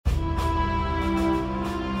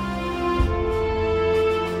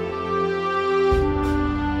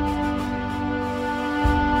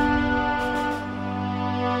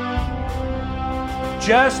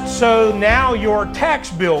just so now your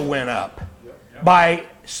tax bill went up by,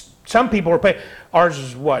 some people are paying, ours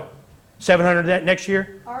is what, 700 next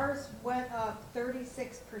year? Ours went up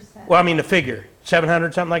 36%. Well, I mean the figure,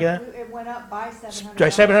 700, something like that? It went up by $700.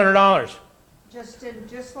 $700.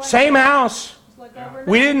 Just like Same house. like overnight.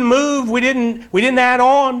 We didn't move, we didn't add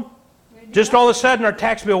on. Just all of a sudden our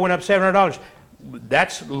tax bill went up $700.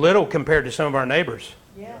 That's little compared to some of our neighbors.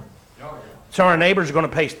 Yeah. Some of our neighbors are going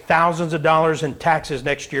to pay thousands of dollars in taxes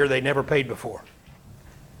next year they never paid before.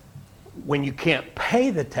 When you can't pay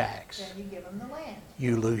the tax, Then you give them the land.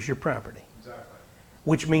 you lose your property. Exactly.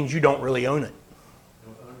 Which means you don't really own it.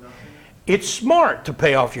 It's smart to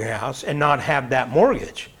pay off your house and not have that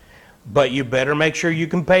mortgage. But you better make sure you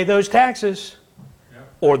can pay those taxes,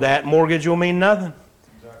 or that mortgage will mean nothing.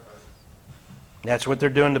 Exactly. That's what they're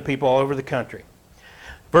doing to people all over the country.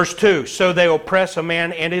 Verse 2, so they oppress a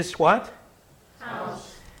man and his what?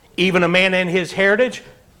 House. Even a man and his heritage?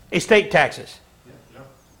 Estate taxes.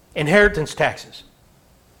 Inheritance taxes.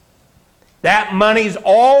 That money's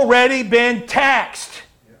already been taxed.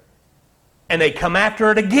 And they come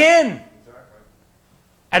after it again.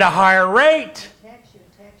 At a higher rate. Tax you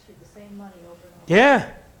the same money over and over. Yeah.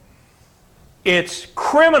 It's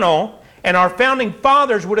criminal, and our founding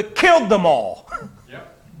fathers would have killed them all.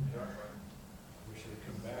 Yep. We should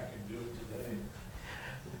come back and do it today.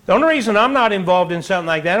 The only reason I'm not involved in something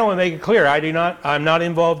like that, I want to make it clear, I'm not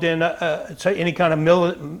involved in any kind of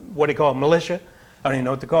militia. I don't even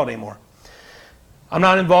know what to call it anymore. I'm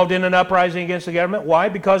not involved in an uprising against the government. Why?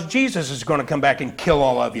 Because Jesus is going to come back and kill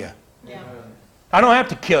all of you. Yeah. I don't have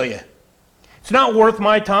to kill you. It's not worth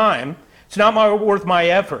my time. It's not worth my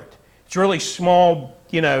effort. It's really small,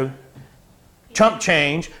 chump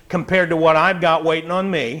change compared to what I've got waiting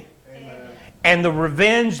on me. Amen. And the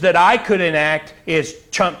revenge that I could enact is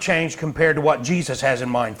chump change compared to what Jesus has in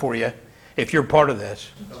mind for you, if you're part of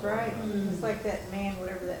this. That's right. It's like that man,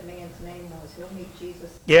 whatever that man's name was. He'll meet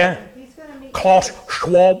Jesus. Yeah. He's going to meet Klaus Jesus.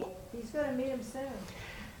 Schwab. He's going to meet him soon.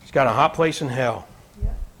 He's got a hot place in hell.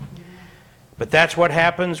 Yep. But that's what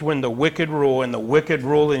happens when the wicked rule, and the wicked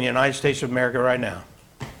rule in the United States of America right now.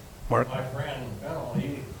 Mark? My friend Mel,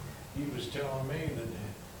 he was telling me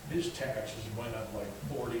that his taxes went up like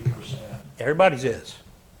 40%. Everybody's is.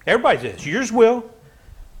 Everybody's is. Yours will.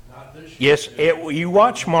 Not this year. Yes, you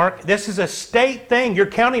watch, Mark. This is a state thing. Your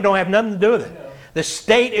county don't have nothing to do with it. The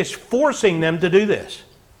state is forcing them to do this.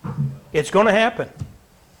 It's going to happen.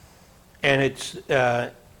 And it's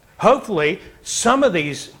hopefully some of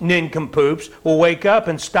these nincompoops will wake up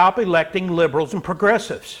and stop electing liberals and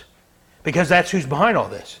progressives, because that's who's behind all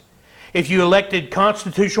this. If you elected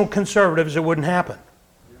constitutional conservatives, it wouldn't happen.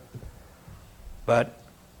 But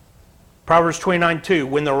Proverbs 29:2,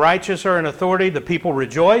 when the righteous are in authority, the people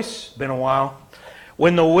rejoice. Been a while.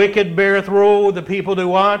 When the wicked beareth rule, the people do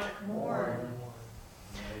what? More.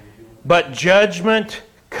 But judgment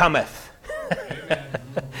cometh.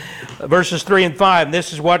 Verses 3 and 5.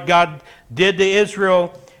 This is what God did to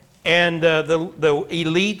Israel and the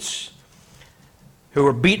elites who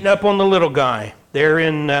were beating up on the little guy. There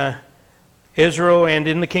in Israel and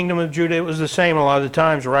in the kingdom of Judah, it was the same a lot of the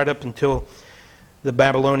times, right up until the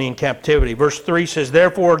Babylonian captivity. Verse 3 says,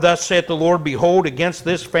 therefore thus saith the Lord, behold, against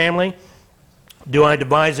this family do I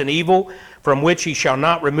devise an evil, from which he shall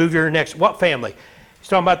not remove your necks. What family? He's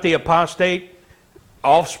talking about the apostate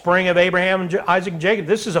offspring of Abraham and Isaac and Jacob.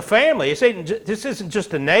 This is a family. This isn't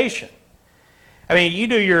just a nation. I mean, you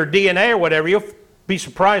do your DNA or whatever, you'll be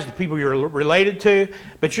surprised at the people you're related to,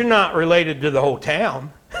 but you're not related to the whole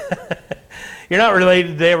town. You're not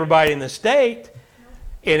related to everybody in the state.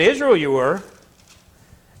 In Israel you were.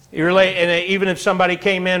 And even if somebody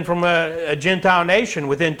came in from a Gentile nation,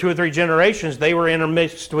 within 2 or 3 generations, they were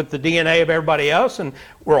intermixed with the DNA of everybody else, and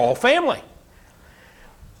we're all family.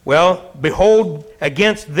 Well, behold,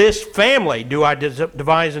 against this family do I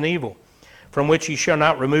devise an evil, from which ye shall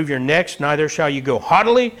not remove your necks, neither shall you go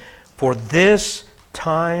haughtily, for this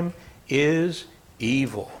time is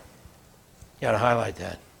evil. You got to highlight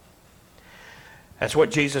that. That's what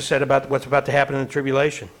Jesus said about what's about to happen in the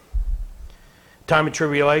tribulation. Time of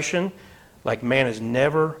tribulation, like man has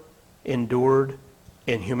never endured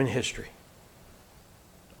in human history.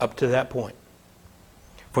 Up to that point.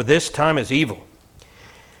 For this time is evil.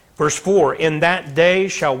 Verse 4, in that day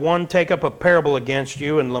shall one take up a parable against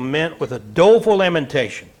you and lament with a doleful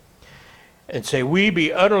lamentation, and say, we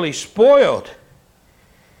be utterly spoiled.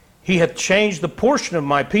 He hath changed the portion of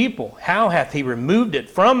my people. How hath he removed it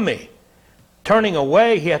from me? Turning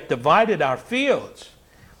away, he hath divided our fields.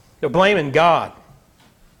 They're blaming God.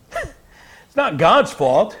 It's not God's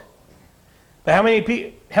fault. But how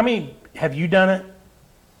many have you done it?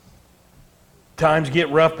 times get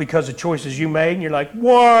rough because of choices you made, and you're like,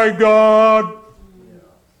 why, God?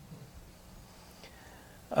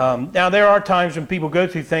 Now, there are times when people go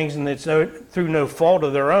through things and it's through no fault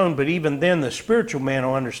of their own, but even then the spiritual man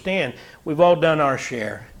will understand. We've all done our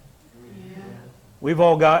share. Yeah. We've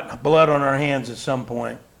all got blood on our hands at some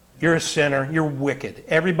point. You're a sinner. You're wicked.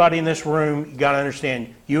 Everybody in this room, you got to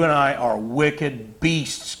understand, you and I are wicked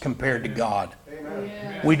beasts compared to God.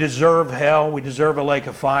 Yeah. We deserve hell. We deserve a lake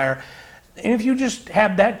of fire. And if you just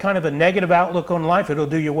have that kind of a negative outlook on life, it'll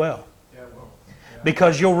do you well. Yeah, well. Yeah.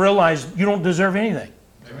 Because you'll realize you don't deserve anything.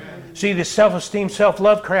 See, the self-esteem,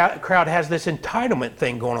 self-love crowd has this entitlement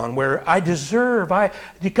thing going on where I deserve,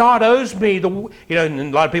 God owes me. And a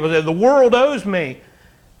lot of people say, the world owes me.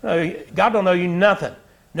 No, God don't owe you nothing.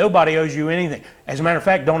 Nobody owes you anything. As a matter of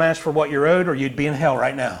fact, don't ask for what you're owed or you'd be in hell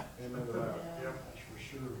right now. Amen to that. Yeah, that's for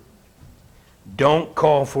sure. Don't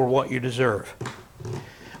call for what you deserve.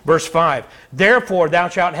 Verse 5, therefore thou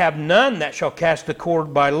shalt have none that shall cast the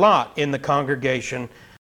cord by lot in the congregation of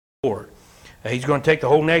the Lord. He's going to take the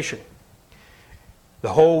whole nation.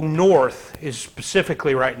 The whole north is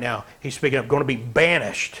specifically right now, he's speaking of, going to be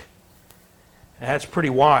banished. And that's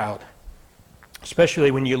pretty wild.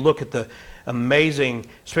 Especially when you look at the amazing,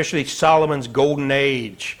 especially Solomon's golden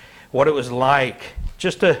age, what it was like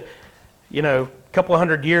just a couple of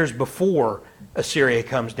 100 years before Assyria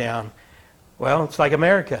comes down. Well, it's like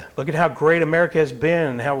America. Look at how great America has been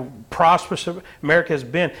and how prosperous America has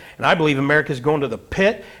been. And I believe America is going to the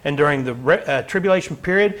pit. And during the tribulation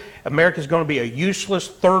period, America is going to be a useless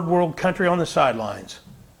third world country on the sidelines.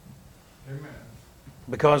 Amen.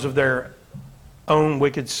 Because of their own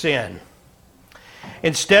wicked sin.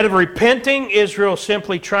 Instead of repenting, Israel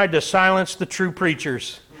simply tried to silence the true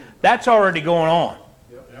preachers. That's already going on.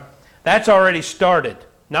 Yep. That's already started.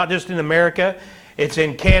 Not just in America. It's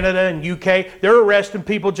in Canada and UK. They're arresting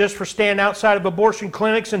people just for standing outside of abortion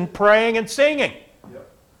clinics and praying and singing.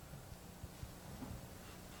 Yep.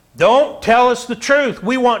 Don't tell us the truth.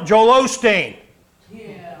 We want Joel Osteen.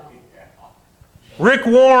 Yeah. Rick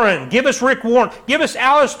Warren. Give us Rick Warren. Give us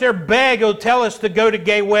Alistair Begg who'll tell us to go to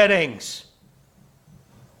gay weddings.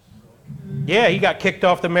 Yeah, he got kicked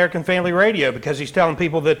off the American Family Radio because he's telling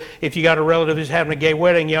people that if you got a relative who's having a gay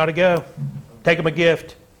wedding, you ought to go. Take them a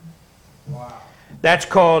gift. Wow. That's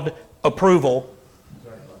called approval,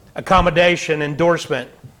 accommodation,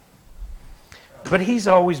 endorsement. But he's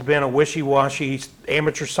always been a wishy-washy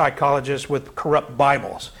amateur psychologist with corrupt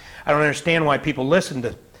Bibles. I don't understand why people listen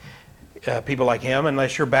to people like him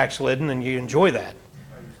unless you're backslidden and you enjoy that.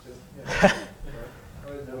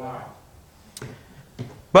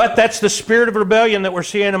 But that's the spirit of rebellion that we're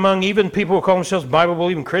seeing among even people who call themselves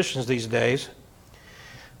Bible-believing Christians these days.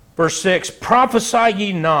 Verse 6, prophesy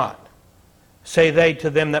ye not, say they to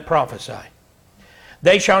them that prophesy.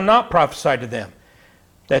 They shall not prophesy to them,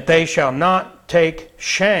 that they shall not take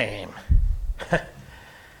shame.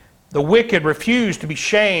 The wicked refuse to be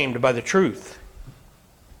shamed by the truth.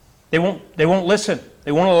 They won't listen.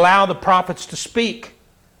 They won't allow the prophets to speak.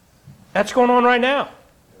 That's going on right now.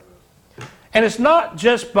 And it's not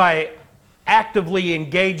just by actively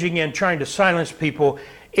engaging in trying to silence people.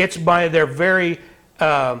 It's by their very,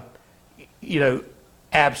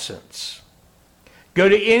 absence. Go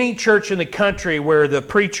to any church in the country where the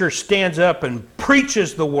preacher stands up and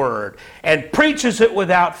preaches the word and preaches it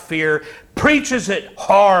without fear, preaches it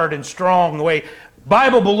hard and strong the way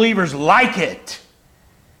Bible believers like it.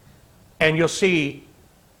 And you'll see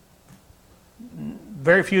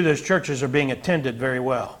very few of those churches are being attended very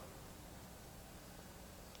well.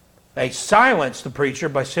 They silence the preacher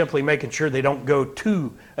by simply making sure they don't go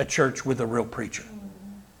to a church with a real preacher.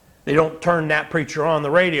 They don't turn that preacher on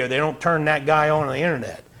the radio. They don't turn that guy on the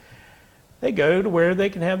internet. They go to where they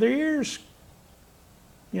can have their ears,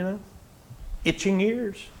 itching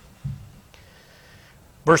ears.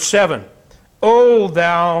 Verse 7, O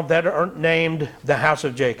thou that art named the house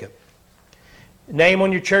of Jacob. Name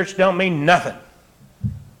on your church don't mean nothing.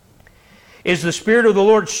 Is the Spirit of the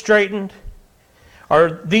Lord straitened?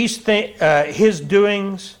 Are these his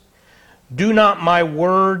doings? Do not my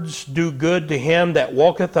words do good to him that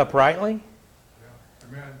walketh uprightly? Yeah.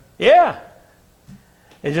 Amen. Yeah.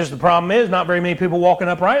 It's just the problem is not very many people walking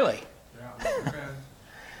uprightly. Yeah. Amen.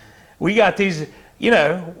 We got these,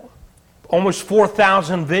 almost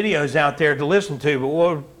 4,000 videos out there to listen to,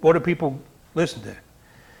 but what do people listen to?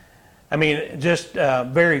 I mean, just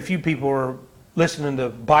very few people are listening to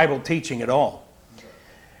Bible teaching at all.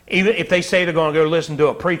 Even if they say they're going to go listen to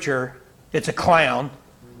a preacher, it's a clown.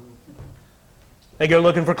 They go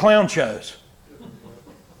looking for clown shows.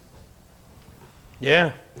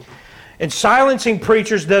 Yeah. And silencing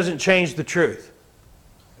preachers doesn't change the truth.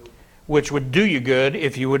 which would do you good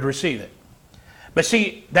if you would receive it. But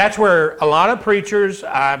see, that's where a lot of preachers,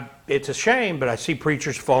 it's a shame, but I see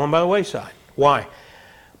preachers falling by the wayside. Why?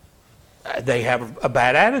 They have a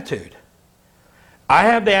bad attitude. I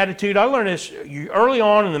have the attitude, I learned this early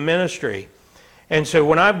on in the ministry, and so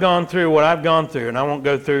when I've gone through what I've gone through, and I won't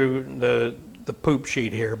go through the poop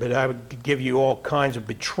sheet here, but I would give you all kinds of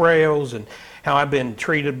betrayals and how I've been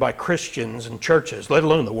treated by Christians and churches, let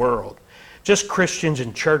alone the world. Just Christians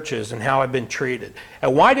and churches and how I've been treated.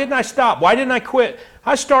 And why didn't I stop? Why didn't I quit?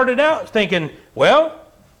 I started out thinking, well,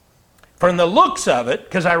 from the looks of it,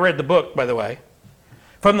 because I read the book, by the way,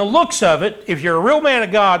 from the looks of it, if you're a real man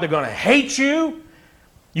of God, they're going to hate you.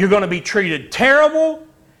 You're going to be treated terrible.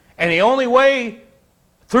 And the only way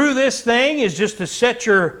through this thing is just to set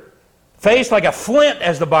your face like a flint,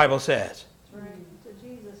 as the Bible says. That's right. That's what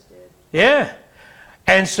Jesus did. Yeah.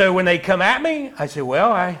 And so when they come at me, I say,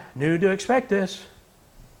 well, I knew to expect this.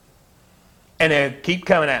 And they keep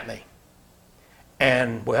coming at me.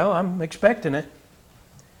 And, well, I'm expecting it.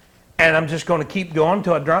 And I'm just going to keep going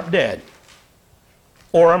until I drop dead.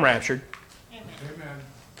 Or I'm raptured. Amen.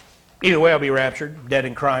 Either way, I'll be raptured. Dead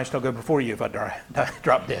in Christ. I'll go before you if I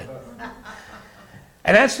drop dead.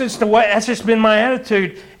 And that's just the way. That's just been my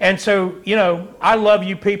attitude. And so, you know, I love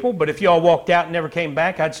you people, but if y'all walked out and never came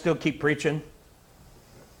back, I'd still keep preaching.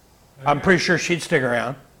 I'm pretty sure she'd stick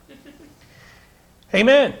around.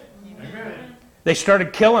 Amen. Amen. They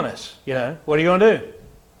started killing us. You know, what are you going to do?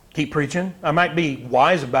 Keep preaching? I might be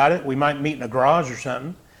wise about it. We might meet in a garage or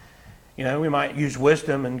something. You know, we might use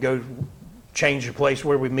wisdom and go change the place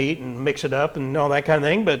where we meet and mix it up and all that kind of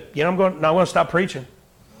thing. But, you know, I'm not going to stop preaching.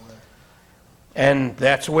 And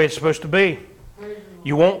that's the way it's supposed to be.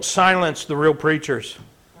 You won't silence the real preachers.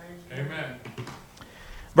 Amen.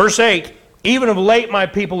 Verse 8, even of late my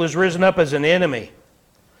people is risen up as an enemy.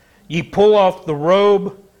 Ye pull off the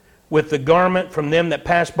robe with the garment from them that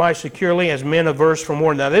pass by securely, as men averse from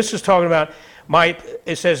war. Now this is talking about,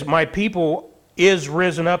 it says my people is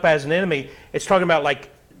risen up as an enemy. It's talking about like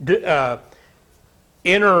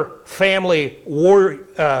inner family war,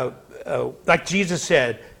 like Jesus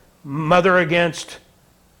said, mother against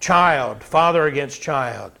child, father against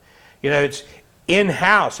child. You know, it's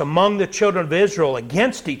in-house, among the children of Israel,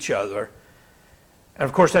 against each other. And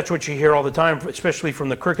of course, that's what you hear all the time, especially from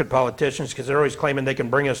the crooked politicians, because they're always claiming they can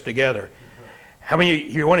bring us together. How many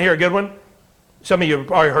of you want to hear a good one? Some of you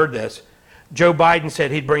have already heard this. Joe Biden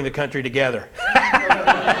said he'd bring the country together.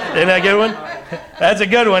 Isn't that a good one? That's a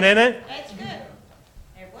good one, isn't it? That's good.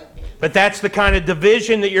 It would be. But that's the kind of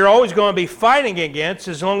division that you're always going to be fighting against,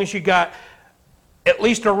 as long as you got at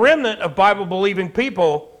least a remnant of Bible-believing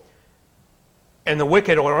people. And the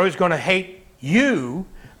wicked are always going to hate you,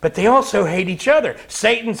 but they also hate each other.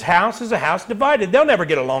 Satan's house is a house divided. They'll never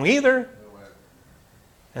get along either.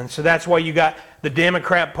 And so that's why you got the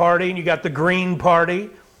Democrat Party, and you got the Green Party,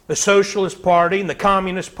 the Socialist Party, and the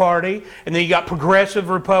Communist Party, and then you got progressive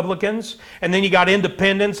Republicans, and then you got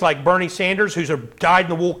independents like Bernie Sanders, who's a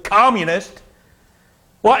dyed-in-the-wool communist.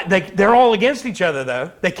 What? They're all against each other,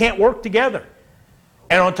 though. They can't work together.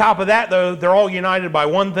 And on top of that, though, they're all united by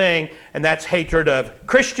one thing, and that's hatred of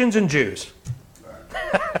Christians and Jews.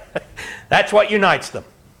 That's what unites them.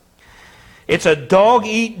 It's a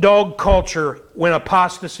dog-eat-dog culture when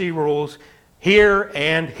apostasy rules here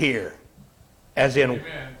and here, as in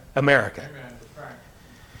Amen. America. Amen. Right.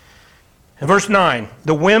 In verse 9,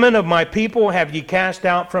 the women of my people have ye cast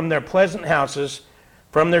out from their pleasant houses,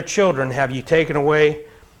 from their children have ye taken away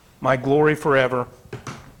my glory forever.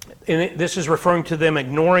 And this is referring to them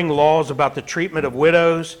ignoring laws about the treatment of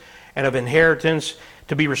widows and of inheritance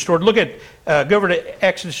to be restored. Look at, go over to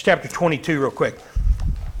Exodus chapter 22 real quick.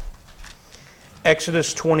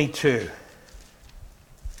 Exodus 22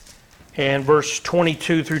 and verse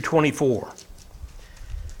 22 through 24.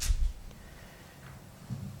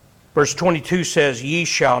 Verse 22 says, ye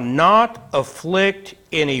shall not afflict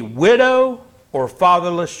any widow or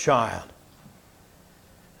fatherless child.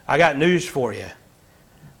 I got news for you.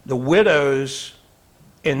 The widows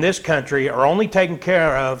in this country are only taken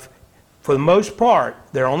care of, for the most part,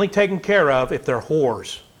 they're only taken care of if they're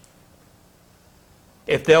whores.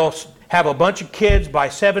 If they'll have a bunch of kids by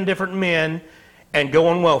 7 different men and go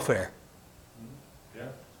on welfare. Yeah.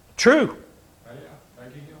 True. Yeah.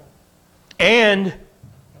 Thank you. And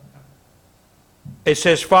it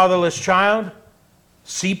says fatherless child,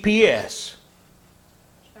 CPS.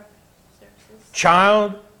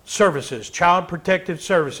 Child Services, Child Protective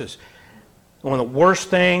Services. One of the worst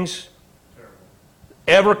things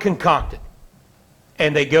ever concocted.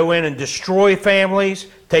 and they go in and destroy families,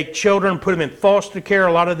 take children, put them in foster care.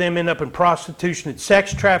 A lot of them end up in prostitution and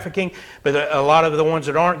sex trafficking, but a lot of the ones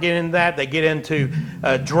that aren't getting into that, they get into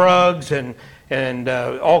drugs and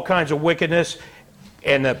all kinds of wickedness.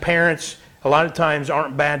 And the parents, a lot of times,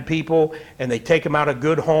 aren't bad people, and they take them out of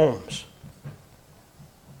good homes.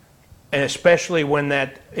 And especially when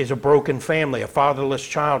that is a broken family, a fatherless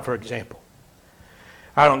child, for example.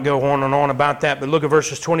 I don't go on and on about that, but look at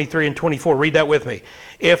verses 23 and 24. Read that with me.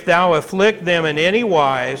 If thou afflict them in any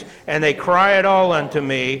wise, and they cry at all unto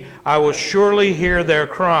me, I will surely hear their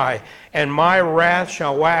cry, and my wrath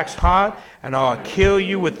shall wax hot, and I'll kill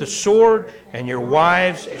you with the sword, and your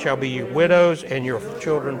wives shall be your widows, and your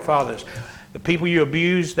children fathers. The people you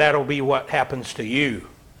abuse, that'll be what happens to you.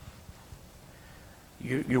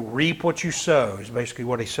 You reap what you sow, is basically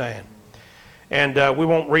what he's saying. And we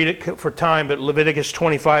won't read it for time, but Leviticus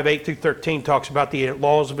 25, 8 through 13 talks about the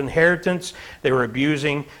laws of inheritance. They were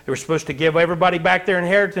abusing. They were supposed to give everybody back their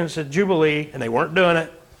inheritance at Jubilee, and they weren't doing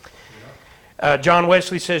it. John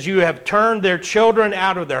Wesley says, you have turned their children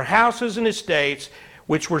out of their houses and estates,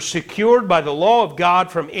 which were secured by the law of God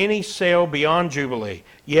from any sale beyond Jubilee,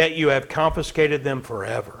 yet you have confiscated them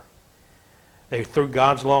forever. They threw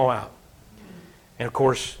God's law out. And of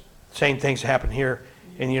course, same things happen here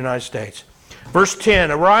in the United States. Verse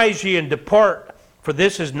 10, arise ye and depart, for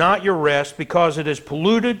this is not your rest, because it is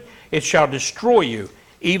polluted, it shall destroy you,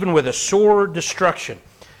 even with a sore destruction.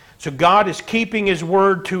 So God is keeping his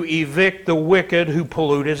word to evict the wicked who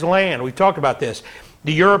pollute his land. We've talked about this.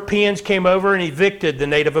 The Europeans came over and evicted the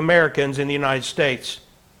Native Americans in the United States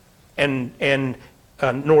and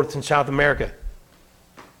North and South America.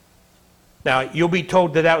 Now, you'll be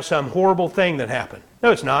told that that was some horrible thing that happened.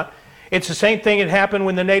 No, it's not. It's the same thing that happened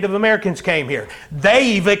when the Native Americans came here.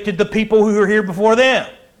 They evicted the people who were here before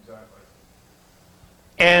them. Exactly.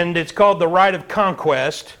 And it's called the right of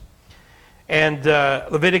conquest. And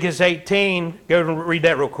Leviticus 18, go and read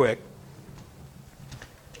that real quick.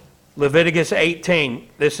 Leviticus 18,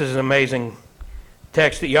 this is an amazing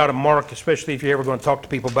text that you ought to mark, especially if you're ever going to talk to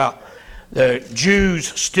people about the Jews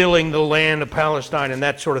stealing the land of Palestine and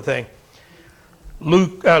that sort of thing.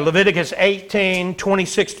 Leviticus 18,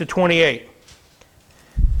 26 to 28.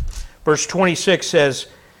 Verse 26 says,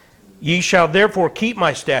 ye shall therefore keep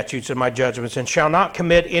my statutes and my judgments, and shall not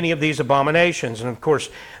commit any of these abominations. And of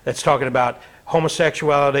course, that's talking about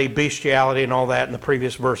homosexuality, bestiality, and all that in the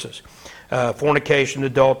previous verses. Fornication,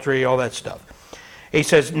 adultery, all that stuff. He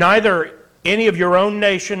says, neither any of your own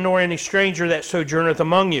nation, nor any stranger that sojourneth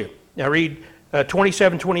among you. Now read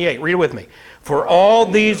 27, 28. Read it with me. For all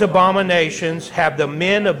these abominations have the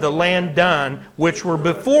men of the land done, which were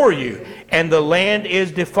before you, and the land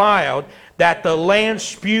is defiled, that the land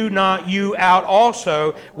spew not you out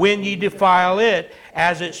also when ye defile it,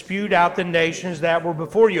 as it spewed out the nations that were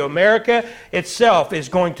before you. America itself is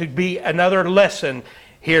going to be another lesson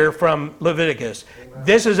here from Leviticus.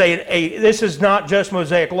 This is not just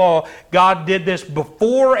Mosaic law. God did this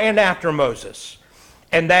before and after Moses.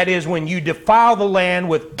 And that is when you defile the land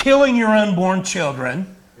with killing your unborn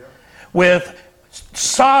children, with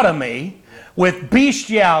sodomy, with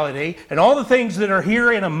bestiality, and all the things that are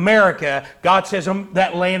here in America, God says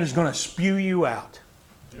that land is going to spew you out.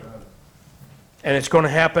 And it's going to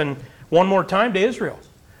happen one more time to Israel.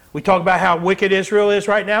 We talk about how wicked Israel is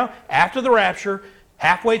right now. After the rapture,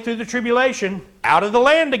 halfway through the tribulation, out of the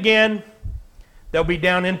land again. They'll be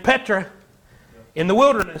down in Petra, in the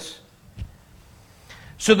wilderness.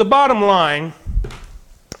 So the bottom line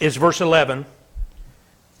is verse 11.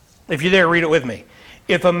 If you're there, read it with me.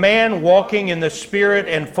 If a man walking in the spirit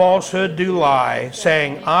and falsehood do lie,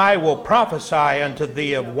 saying, I will prophesy unto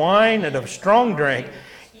thee of wine and of strong drink,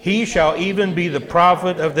 he shall even be the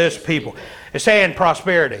prophet of this people. It's saying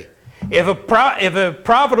prosperity. If a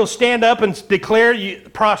prophet will stand up and declare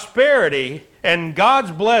prosperity and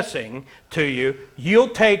God's blessing to you, you'll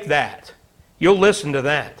take that. You'll listen to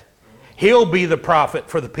that. He'll be the prophet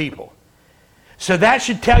for the people. So that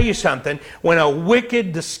should tell you something. When a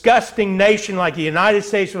wicked, disgusting nation like the United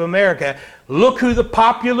States of America, look who the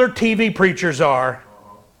popular TV preachers are.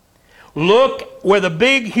 Look where the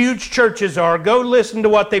big, huge churches are. Go listen to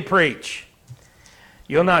what they preach.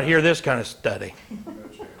 You'll not hear this kind of study.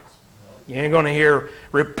 You ain't going to hear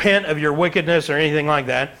repent of your wickedness or anything like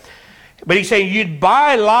that. But he's saying you'd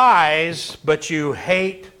buy lies, but you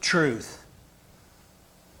hate truth.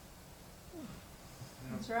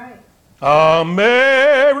 That's right.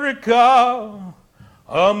 America,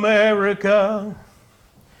 America.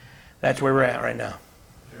 That's where we're at right now.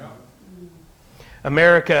 Yeah.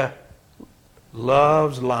 America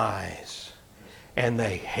loves lies, and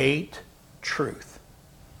they hate truth.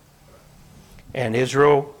 And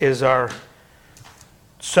Israel is our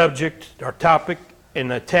subject, our topic in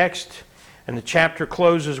the text. And the chapter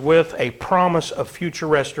closes with a promise of future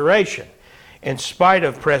restoration in spite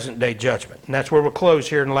of present-day judgment. And that's where we'll close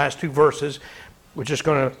here in the last 2 verses. We're just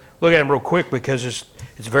going to look at them real quick because it's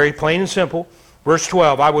very plain and simple. Verse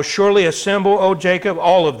 12, I will surely assemble, O Jacob,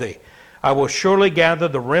 all of thee. I will surely gather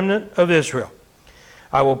the remnant of Israel.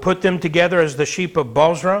 I will put them together as the sheep of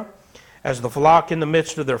Bozrah, as the flock in the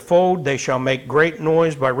midst of their fold. They shall make great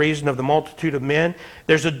noise by reason of the multitude of men.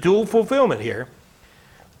 There's a dual fulfillment here.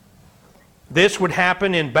 This would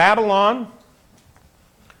happen in Babylon,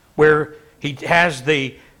 where he has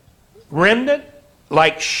the remnant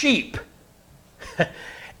like sheep,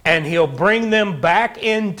 and he'll bring them back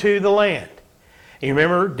into the land. You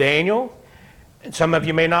remember Daniel? And some of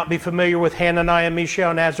you may not be familiar with Hananiah,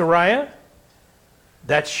 Mishael, and Azariah.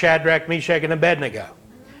 That's Shadrach, Meshach, and Abednego.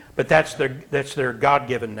 But that's their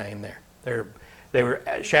God-given name there. They were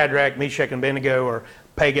Shadrach, Meshach, and Abednego, or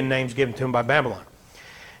pagan names given to them by Babylon.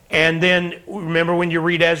 And then remember when you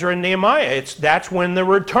read Ezra and Nehemiah, that's when they're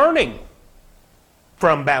returning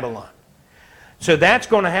from Babylon. So that's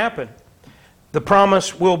going to happen. The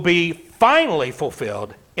promise will be finally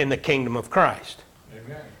fulfilled in the kingdom of Christ.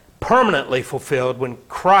 Amen. Permanently fulfilled when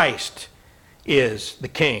Christ is the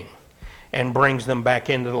king and brings them back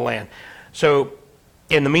into the land. So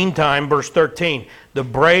in the meantime, verse 13, the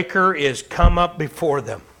breaker is come up before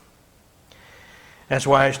them. That's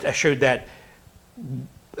why I showed that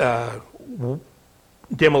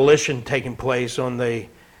demolition taking place on the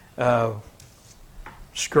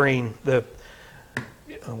screen, the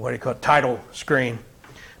title screen,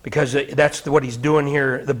 because that's what he's doing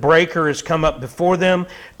here. The breaker has come up before them.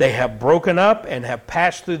 They have broken up and have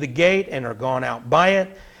passed through the gate and are gone out by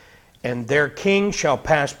it, and their king shall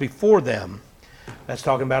pass before them. That's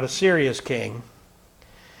talking about Assyria's king,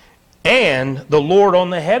 and the Lord on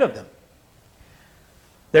the head of them.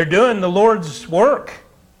 They're doing the Lord's work,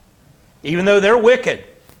 even though they're wicked.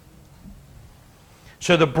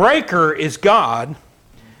 So the breaker is God.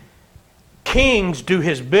 Kings do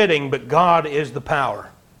his bidding, but God is the power.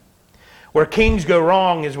 Where kings go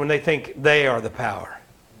wrong is when they think they are the power.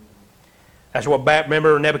 That's what,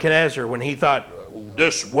 remember Nebuchadnezzar, when he thought,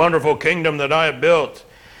 this wonderful kingdom that I have built,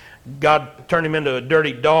 God turned him into a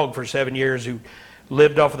dirty dog for 7 years who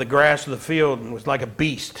lived off of the grass of the field and was like a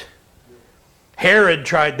beast. Herod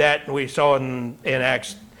tried that, and we saw in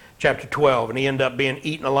Acts chapter 12, and he ended up being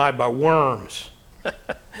eaten alive by worms. The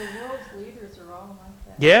world's leaders are all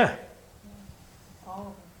like that. Yeah. All of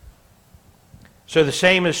them. So the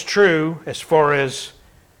same is true as far as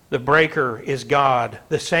the breaker is God.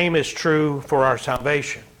 The same is true for our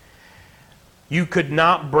salvation. You could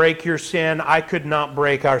not break your sin. I could not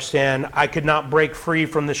break our sin. I could not break free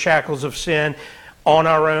from the shackles of sin on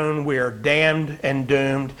our own. We are damned and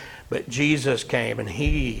doomed. But Jesus came and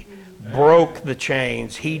He broke the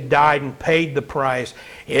chains. He died and paid the price.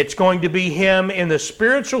 It's going to be Him in the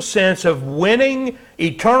spiritual sense of winning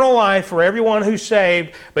eternal life for everyone who's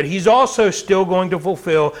saved, but He's also still going to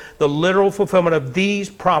fulfill the literal fulfillment of these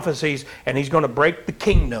prophecies, and He's going to break the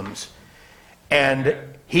kingdoms, and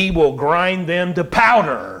He will grind them to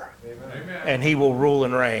powder. Amen. And He will rule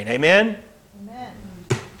and reign. Amen? Amen.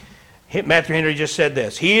 Matthew Henry just said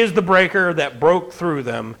this: He is the breaker that broke through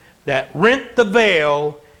them, that rent the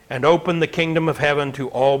veil and opened the kingdom of heaven to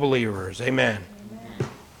all believers. Amen. Amen.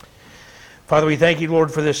 Father, we thank you,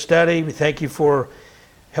 Lord, for this study. We thank you for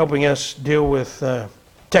helping us deal with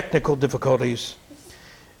technical difficulties,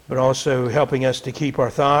 but also helping us to keep our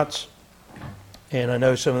thoughts. And I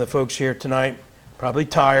know some of the folks here tonight probably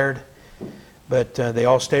tired, but they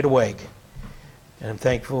all stayed awake. And I'm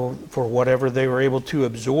thankful for whatever they were able to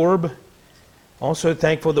absorb. Also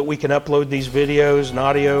thankful that we can upload these videos and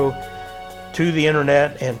audio to the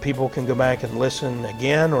internet and people can go back and listen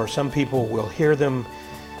again, or some people will hear them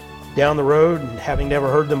down the road and having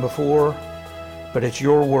never heard them before. But it's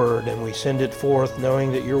your word, and we send it forth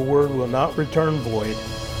knowing that your word will not return void.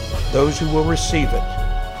 Those who will receive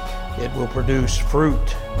it, it will produce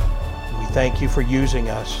fruit. We thank you for using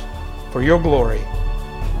us for your glory.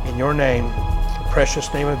 In your name, the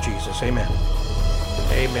precious name of Jesus. Amen.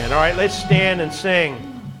 Amen. All right, let's stand and sing.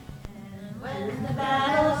 When the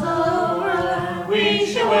battle's over, we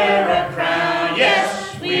shall wear a crown.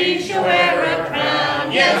 Yes, we shall wear a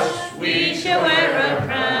crown. Yes, we shall wear